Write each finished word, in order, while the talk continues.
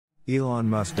Elon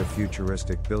Musk, a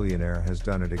futuristic billionaire, has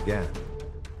done it again.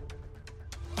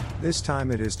 This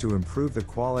time it is to improve the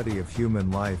quality of human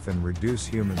life and reduce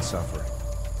human suffering.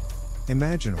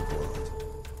 Imagine a world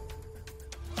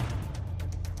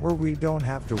where we don't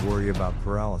have to worry about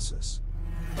paralysis,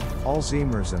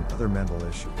 Alzheimer's and other mental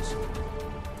issues.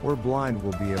 Where blind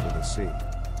will be able to see.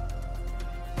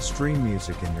 Stream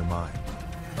music in your mind.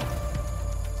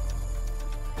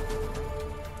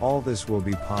 All this will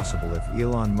be possible if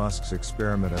Elon Musk's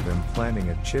experiment of implanting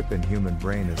a chip in human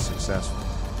brain is successful.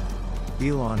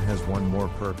 Elon has one more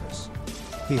purpose.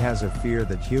 He has a fear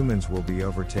that humans will be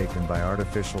overtaken by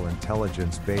artificial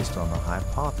intelligence based on the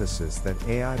hypothesis that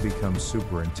AI becomes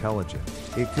super intelligent.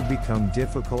 It could become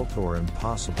difficult or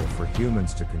impossible for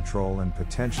humans to control and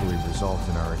potentially result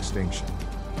in our extinction.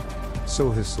 So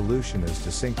his solution is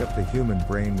to sync up the human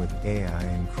brain with AI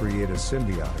and create a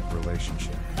symbiotic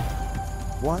relationship.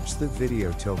 Watch the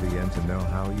video till the end to know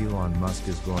how Elon Musk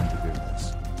is going to do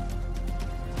this.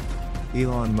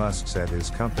 Elon Musk said his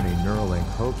company Neuralink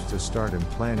hopes to start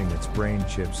implanting its brain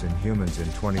chips in humans in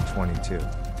 2022.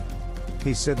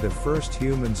 He said the first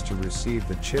humans to receive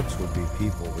the chips would be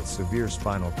people with severe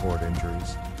spinal cord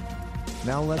injuries.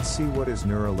 Now let's see what is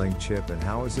Neuralink chip and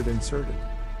how is it inserted.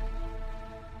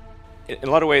 In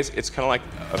a lot of ways, it's kind of like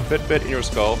a Fitbit in your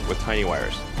skull with tiny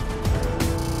wires.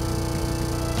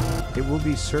 It will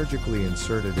be surgically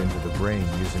inserted into the brain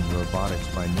using robotics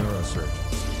by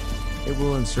neurosurgeons. It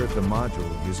will insert the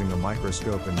module using a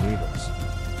microscope and needles.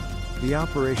 The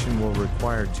operation will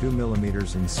require 2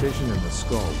 mm incision in the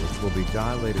skull, which will be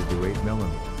dilated to 8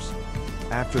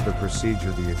 mm. After the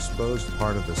procedure, the exposed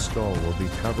part of the skull will be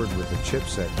covered with the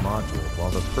chipset module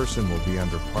while the person will be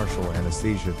under partial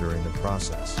anesthesia during the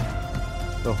process.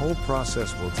 The whole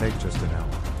process will take just an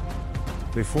hour.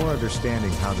 Before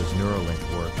understanding how does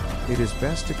Neuralink work, it is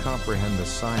best to comprehend the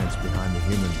science behind the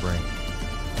human brain.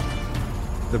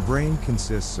 The brain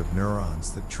consists of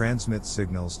neurons that transmit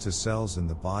signals to cells in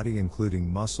the body,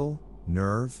 including muscle,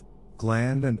 nerve,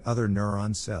 gland and other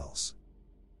neuron cells.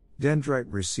 Dendrite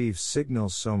receives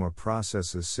signals, soma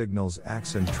processes signals,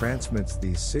 axon transmits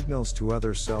these signals to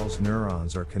other cells.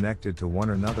 Neurons are connected to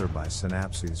one another by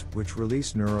synapses, which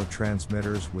release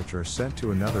neurotransmitters which are sent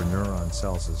to another neuron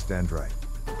cells as dendrite.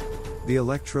 The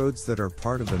electrodes that are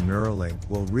part of the Neuralink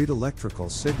will read electrical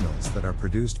signals that are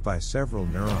produced by several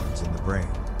neurons in the brain.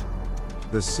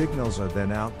 The signals are then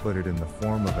outputted in the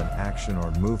form of an action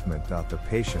or movement. The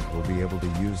patient will be able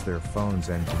to use their phones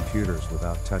and computers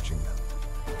without touching them.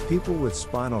 People with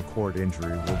spinal cord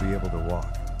injury will be able to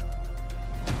walk.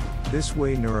 This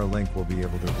way Neuralink will be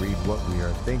able to read what we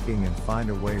are thinking and find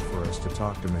a way for us to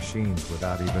talk to machines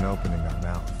without even opening our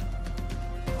mouth.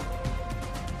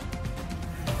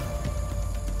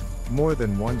 More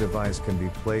than one device can be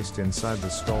placed inside the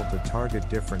skull to target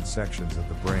different sections of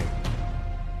the brain.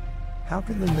 How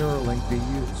can the Neuralink be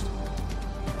used?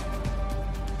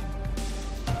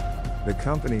 The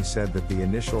company said that the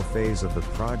initial phase of the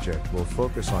project will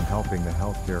focus on helping the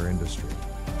healthcare industry.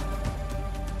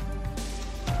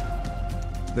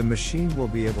 The machine will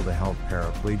be able to help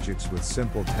paraplegics with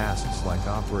simple tasks like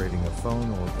operating a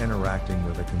phone or interacting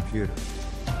with a computer.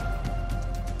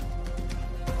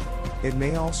 It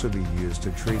may also be used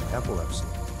to treat epilepsy.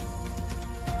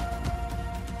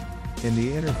 In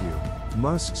the interview,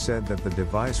 Musk said that the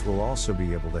device will also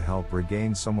be able to help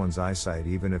regain someone's eyesight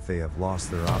even if they have lost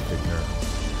their optic nerve.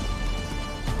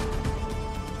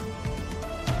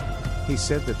 He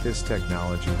said that this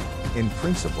technology, in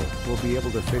principle, will be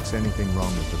able to fix anything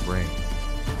wrong with the brain.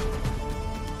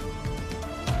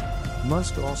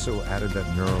 Musk also added that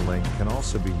Neuralink can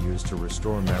also be used to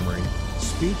restore memory,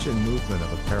 speech and movement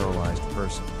of a paralyzed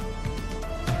person.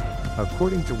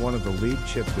 According to one of the lead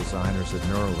chip designers at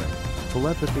Neuralink,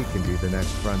 telepathy can be the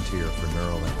next frontier for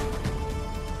Neuralink.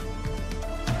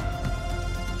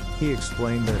 He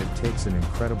explained that it takes an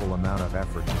incredible amount of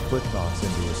effort to put thoughts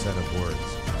into a set of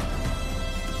words.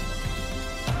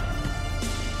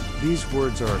 These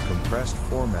words are a compressed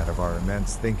format of our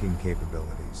immense thinking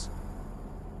capabilities.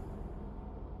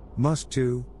 Musk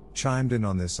too chimed in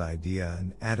on this idea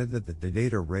and added that the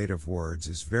data rate of words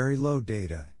is very low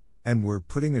data, and we're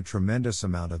putting a tremendous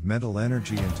amount of mental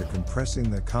energy into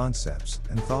compressing the concepts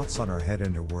and thoughts on our head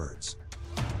into words.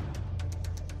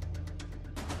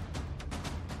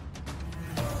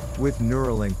 With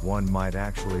Neuralink, one might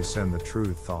actually send the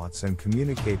true thoughts and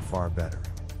communicate far better.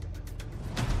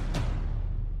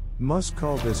 Musk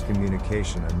called this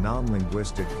communication a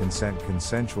non-linguistic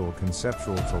consensual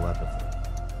conceptual telepathy.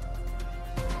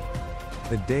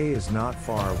 The day is not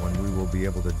far when we will be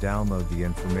able to download the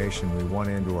information we want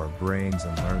into our brains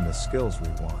and learn the skills we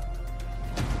want.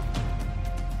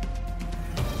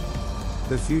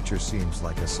 The future seems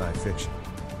like a sci fiction.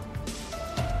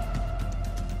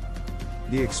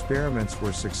 The experiments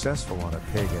were successful on a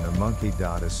pig and a monkey.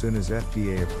 As soon as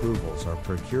FDA approvals are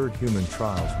procured, human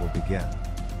trials will begin.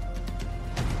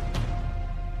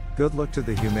 Good luck to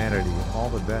the humanity, all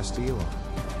the best, Elon.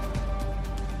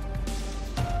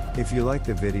 If you liked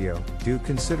the video, do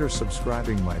consider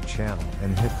subscribing my channel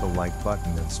and hit the like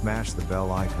button and smash the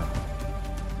bell icon.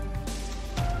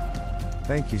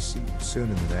 Thank you, see you soon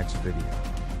in the next video.